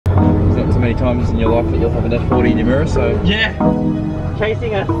many times in your life that you'll have an F40 in your mirror, so... Yeah!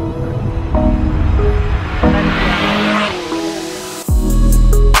 Chasing us.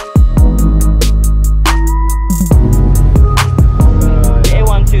 The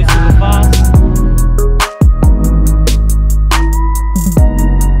A12 Superfast.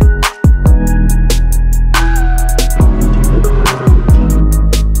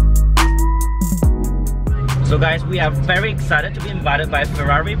 So guys, we are very excited to be invited by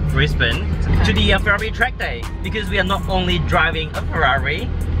Ferrari Brisbane to the Ferrari track day, because we are not only driving a Ferrari,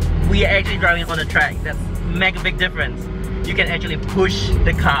 we are actually driving on a track. That's mega big difference. You can actually push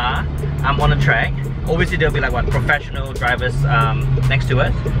the car on a track. Obviously there'll be like what, professional drivers next to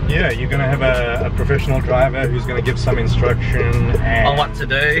us. Yeah, you're gonna have a professional driver who's gonna give some instruction and on what to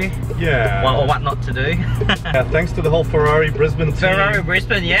do. Yeah. Or what not to do. Yeah, thanks to the whole Ferrari Brisbane team. Ferrari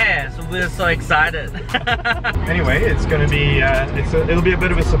Brisbane, yeah. So we're so excited. Anyway, it's gonna be it'll be a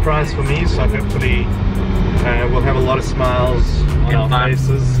bit of a surprise for me. So hopefully we'll have a lot of smiles on our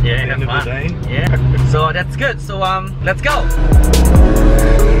faces at the end of the day. Yeah. So that's good. So let's go.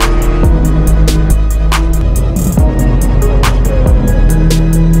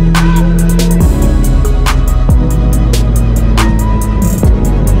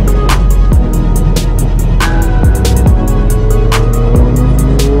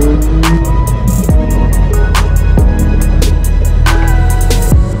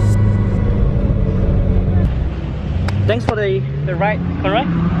 Thanks for the ride, Conrad.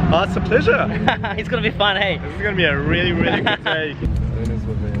 Oh, it's a pleasure. It's gonna be fun, hey? This is gonna be a really good day.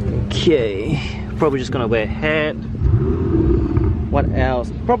 Okay, probably just gonna wear a hat. What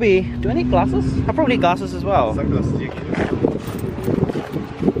else? Probably, do I need glasses? I probably need glasses as well.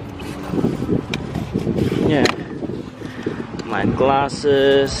 Yeah. My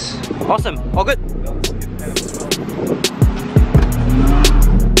glasses. Awesome, all good.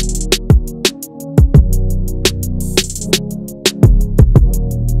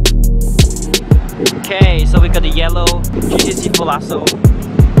 Okay, so we got the yellow GTC Polasso.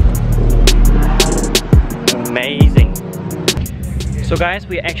 Amazing. So guys,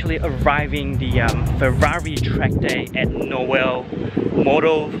 we're actually arriving the Ferrari track day at Noel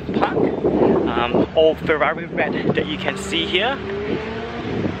Motor Park. All Ferrari red that you can see here.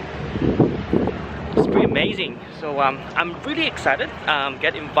 It's pretty amazing. So I'm really excited.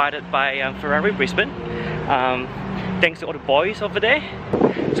 Get invited by Ferrari Brisbane. Thanks to all the boys over there.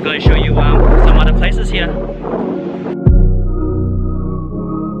 Just going to show you some other places here.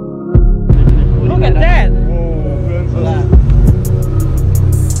 Look at that!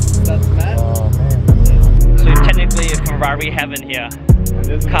 That's mad. Oh, man. So technically a Ferrari heaven here.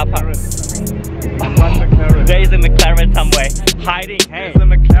 Car park. McLaren. There is a McLaren somewhere hiding. Hey, there's a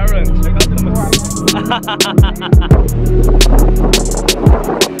McLaren. Check out the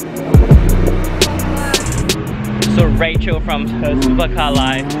So Rachel from her Supercar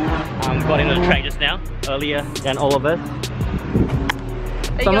Live got into the track just now, earlier than all of us.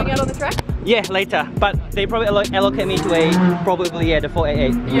 Are you going out on the track? Yeah, later. But they probably allocate me to probably the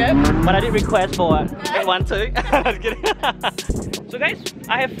 488. Yep. But I did request for 812. I was kidding. So guys,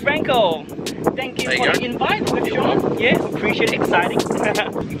 I have Franco. Thank you for the invite. Sean. Yeah, appreciate it. Exciting.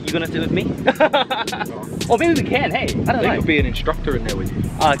 You gonna stay with me? Or maybe we can. Hey, I don't know. There could be an instructor in there with you.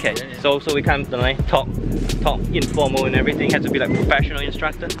 Okay, yeah. So we can't talk informal and everything. Has to be like professional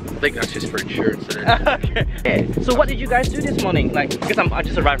instructor. I think that's just for insurance. Okay. Yeah. So what did you guys do this morning? Like, because I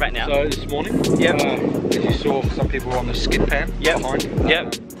just arrived right now. So this morning, as you saw, some people were on the skid pan behind.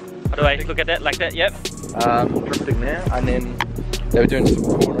 Yep. How do I look at that? Like that? Yep. Drifting there, and then they were doing some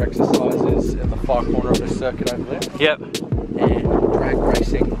corner exercises in the far corner of the circuit over there. Yep. And drag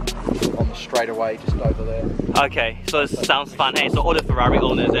racing on the straightaway just over there. Okay, so it sounds fun, hey? So all the Ferrari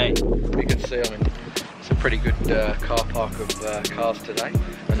owners, eh? We can see, I mean, it's a pretty good car park of cars today.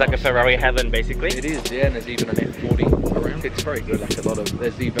 It's like a Ferrari heaven, basically. It is, yeah, and there's even an F40 around. It's very good, like a lot of,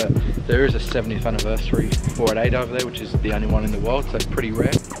 there is a 70th anniversary 488 over there, which is the only one in the world, so it's pretty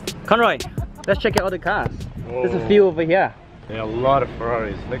rare. Conroy, let's check out all the cars. Whoa. There's a few over here. There are a lot of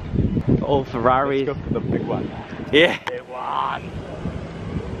Ferraris. Look. All Ferraris. Let's go for the big one. Yeah. Big one.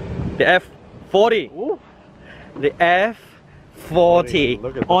 The F40. Ooh. The F40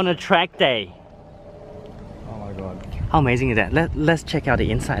 Look at on a track day. Oh my god. How amazing is that? Let's check out the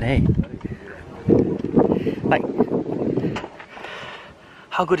inside, hey? Like,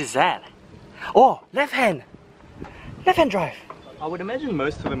 how good is that? Oh, left hand drive. I would imagine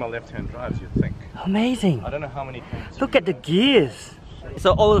most of them are left-hand drives, you'd think. Amazing. I don't know how many times. Look at the gears.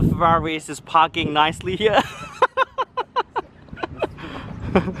 So all the Ferraris is parking nicely here.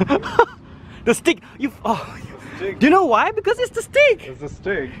 The stick, stick. Do you know why? Because it's the stick. It's the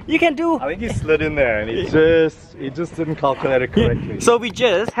stick. You can do. I think he slid in there and he just didn't calculate it correctly. So we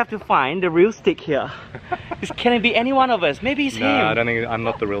just have to find the real stick here. Can it be any one of us? Maybe it's him. No, I don't think I'm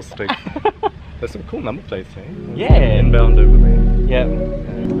not the real stick. There's some cool number plates, eh? Yeah. Inbound over there. Yeah.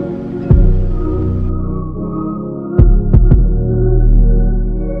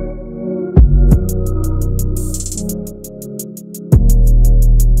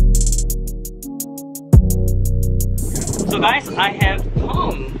 So guys, I have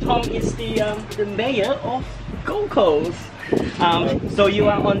Tom. Tom is the mayor of Gold Coast. So you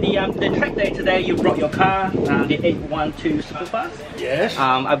are on the track day today. You brought your car, the 812 Superfast. Yes.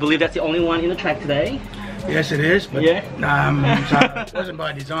 I believe that's the only one in the track today. Yes, it is. But yeah. So it wasn't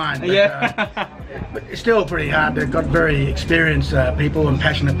by design. But, Yeah. But it's still pretty hard. They've got very experienced people and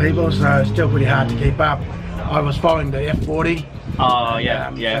passionate people, so it's still pretty hard to keep up. I was following the F40. Oh yeah,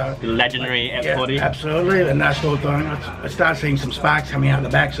 So, the legendary F40. Yeah, absolutely, and that sort of thing. I started seeing some sparks coming out the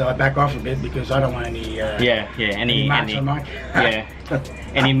back, so I back off a bit because I don't want any. Any marks on my.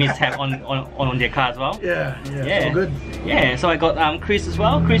 any mishap on their car as well. Yeah, it's all good. Yeah, so I got Chris as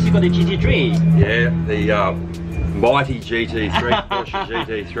well. Chris, you got the GT3. Yeah, the mighty GT3, Porsche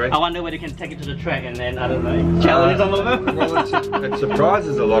GT3. I wonder whether you can take it to the track and then, I don't know, challenge some of them. Well, it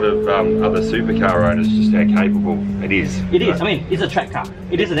surprises a lot of other supercar owners just how capable it is. It is, I mean, it's a track car.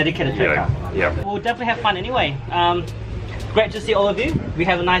 It is a dedicated track car. Yeah. We'll definitely have fun anyway. Great to see all of you. We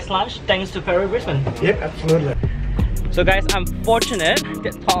have a nice lunch thanks to Ferrari Brisbane. Yep, absolutely. So guys, I'm fortunate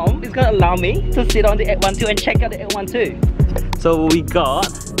that Tom is going to allow me to sit on the 812 and check out the 812. So we got...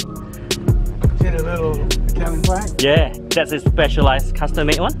 Did a little Italian flag. Yeah, that's a specialized custom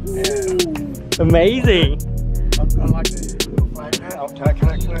made one. Yeah. Amazing. I like the little flag there. Can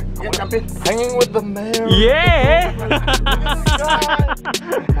I jump in? Hanging with the mayor. Yeah!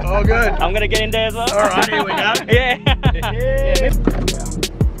 All good. I'm gonna get in there as well. Alright, here we go. Yeah.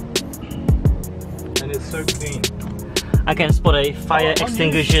 And it's so clean. I can spot a fire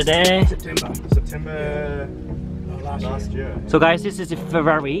extinguisher there. September last year. So guys, this is the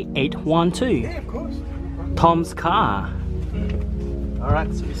Ferrari 812. Yeah, of course. Tom's car.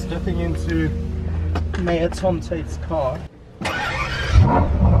 Alright, so we're stepping into Mayor Tom Tate's car.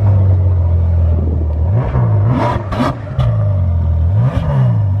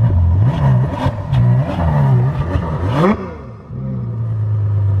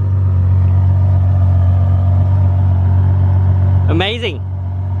 Amazing.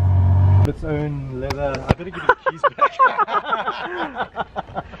 Its own leather. I better give you the keys back.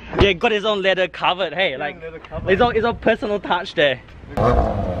 Yeah, got his own leather covered. Hey, like his own personal touch there.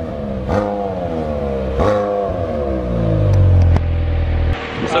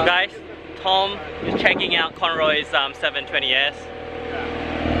 So guys, Tom is checking out Conroy's 720S.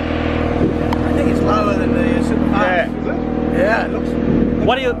 I think it's lower than the Superfast. Yeah, is it? Yeah, it looks.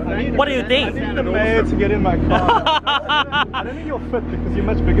 What do you think? I need the mayor to get in my car. I don't think you'll fit because you're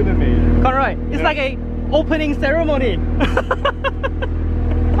much bigger than me. Conroy, it's like a opening ceremony.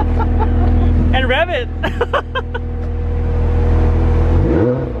 And rabbit.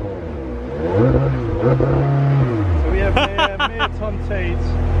 So we have Mayor Tom Tate. He's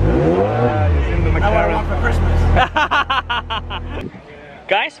in the McLaren. I want for Christmas.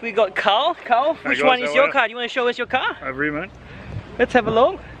 Guys, we got Carl. Carl, which guys, one is how your are car? Do you want to show us your car? Over here, mate. Let's have a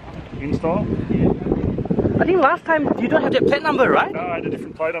look. Install. I think last time you don't have that plate number, right? No, I had a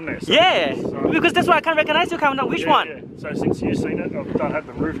different plate on there. So Yeah, so- because that's why I can't recognize your car now. Which one? Yeah. So since you've seen it, I've had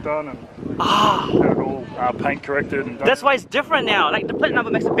the roof done and Ah, had it all paint corrected and done. that's why it's different now. Like the plate number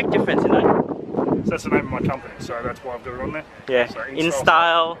makes a big difference, you know? So that's the name of my company, so that's why I've got it on there. Yeah, So in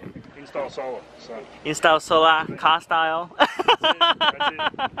style, Install solar. So in-style solar, car style. that's it.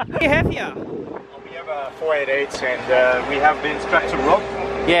 What do you have here? We have 488s and we have the instructor rope.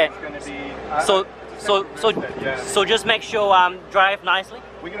 Yeah. It's going to be. So just make sure drive nicely.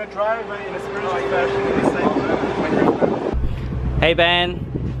 We're going to drive in a spiritual fashion in the same. Hey Ben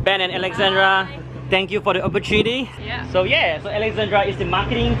and Alexandra, thank you for the opportunity. Yeah. So Alexandra is the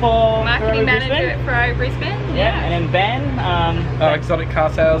marketing for Marketing Ferrari manager Brisbane. at Ferrari Brisbane. Yeah, and then Ben. Exotic car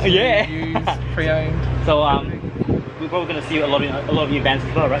sales. Yeah. Used, pre-owned. So we're probably going to see a lot of you bands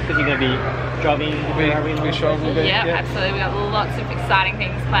as well, right? Because you're going to be driving Ferrari. We sure will be. Yeah, absolutely. We've got lots of exciting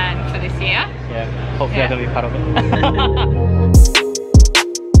things planned for this year. Yeah, hopefully Yeah. I'm going to be part of it.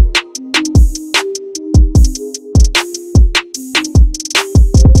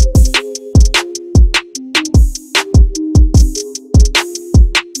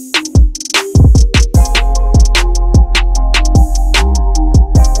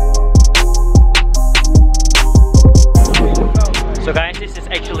 So guys, this is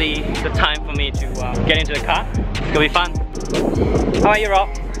actually the time for me to get into the car. It's gonna be fun. How are you, Rob?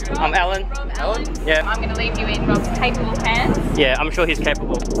 I'm Alan. Alan? Yeah. I'm going to leave you in Rob's capable hands. Yeah, I'm sure he's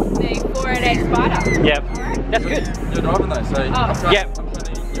capable. The 488 Spider. Yeah, that's good. You're driving though, so... Yeah.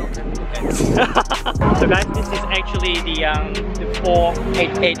 So guys, this is actually the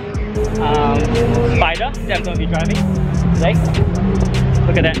 488 Spider that I'm going to be driving today.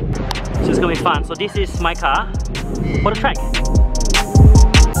 Look at that. So it's going to be fun. So this is my car for the track.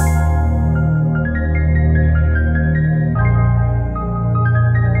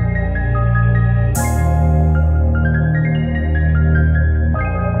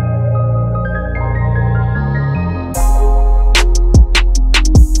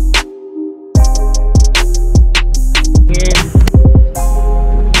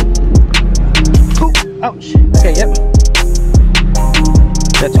 Ouch. Okay, yep.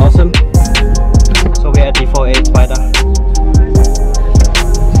 That's awesome. So we're at the 488 Spider.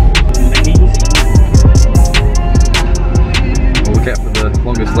 We'll look out for the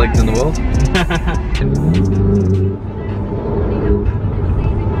longest legs in the world.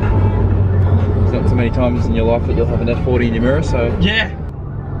 There's not too many times in your life that you'll have an F40 in your mirror, so... Yeah!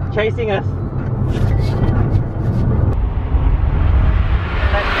 Chasing us.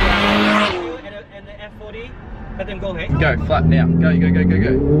 And the F40, let them go, hey? Go, flat now. Go, go, go, go,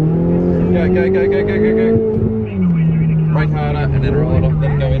 go. Go, go, go, go, go, go, go. Brake harder and then roll it off,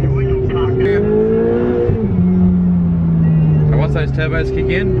 let it go in. And once those turbos kick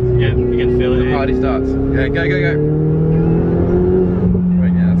in, yeah, you can feel it. The party starts. Go, go, go, go.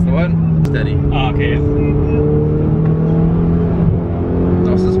 Right, yeah, that's the one. Steady. Oh, okay.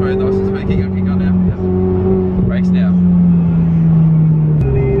 Nice and smooth, nice and smooth. Kick on now. Yep. Brakes now.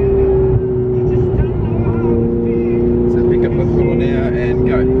 So pick up the throttle now and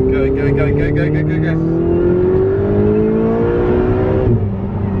go. Go, go, go, go, go, go, go, go.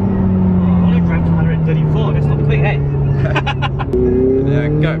 Only drive to 134, that's not quick, eh? Now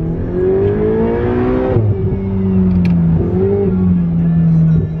go.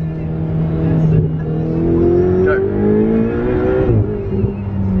 Go.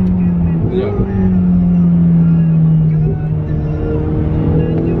 Yeah.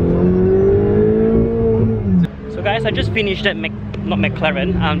 So guys, I just finished that not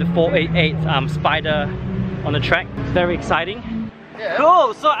McLaren, the 488 Spider on the track. Very exciting. Yeah.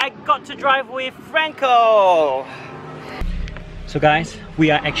 Cool, so I got to drive with Franco. So guys,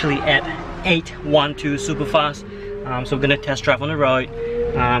 we are actually at 812 Superfast. So we're gonna test drive on the road.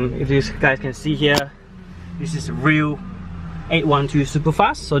 If you guys can see here, this is a real 812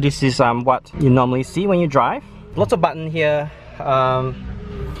 Superfast. So this is what you normally see when you drive. Lots of buttons here.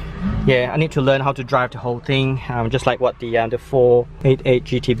 Yeah, I need to learn how to drive the whole thing, just like what the 488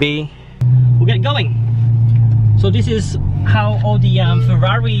 GTB. We'll get going. So this is how all the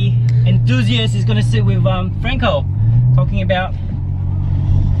Ferrari enthusiasts is gonna sit with Franco, talking about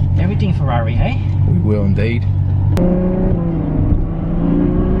everything Ferrari, hey? We will indeed.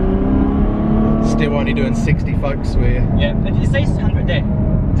 Still only doing 60, folks. Yeah, it says 100 there.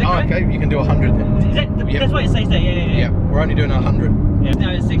 Is that correct? Okay, you can do 100 then. Is that, Yep. That's what it says there, yeah. We're only doing 100. Yeah,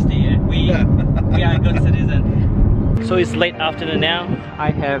 now it's 60, yeah. We are a good citizen. So it's late afternoon now.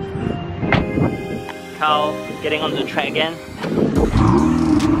 I have Carl getting onto the track again.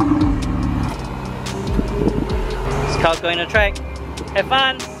 It's Carl going on the track. Have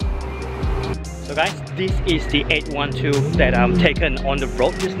fun! So guys, this is the 812 that I'm taken on the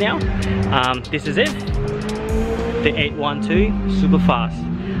road just now. This is it. The 812 Superfast.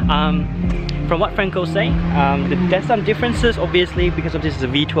 From what Franco's saying, there's some differences obviously because of this is a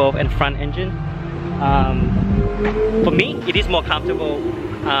V12 and front engine. For me, it is more comfortable,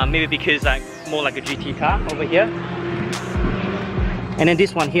 maybe because like more like a GT car over here. And then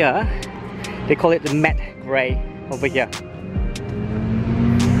this one here, they call it the matte grey over here.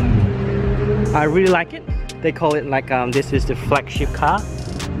 I really like it. They call it like this is the flagship car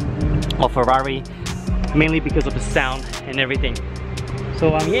of Ferrari, mainly because of the sound and everything.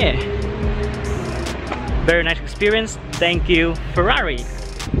 So yeah, very nice experience. Thank you, Ferrari.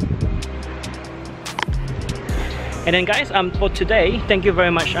 And then guys, for today, thank you very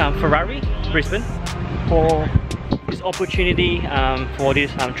much Ferrari Brisbane for this opportunity for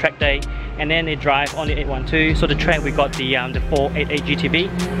this track day. And then they drive on the 812. So the track we got the 488 GTB.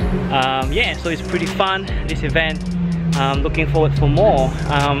 Yeah, so it's pretty fun, this event. Looking forward for more.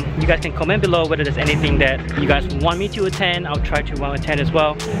 You guys can comment below whether there's anything that you guys want me to attend. I'll try to attend as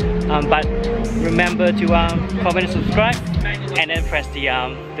well. But remember to comment and subscribe, and then press the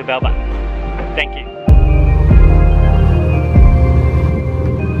bell button. Thank you.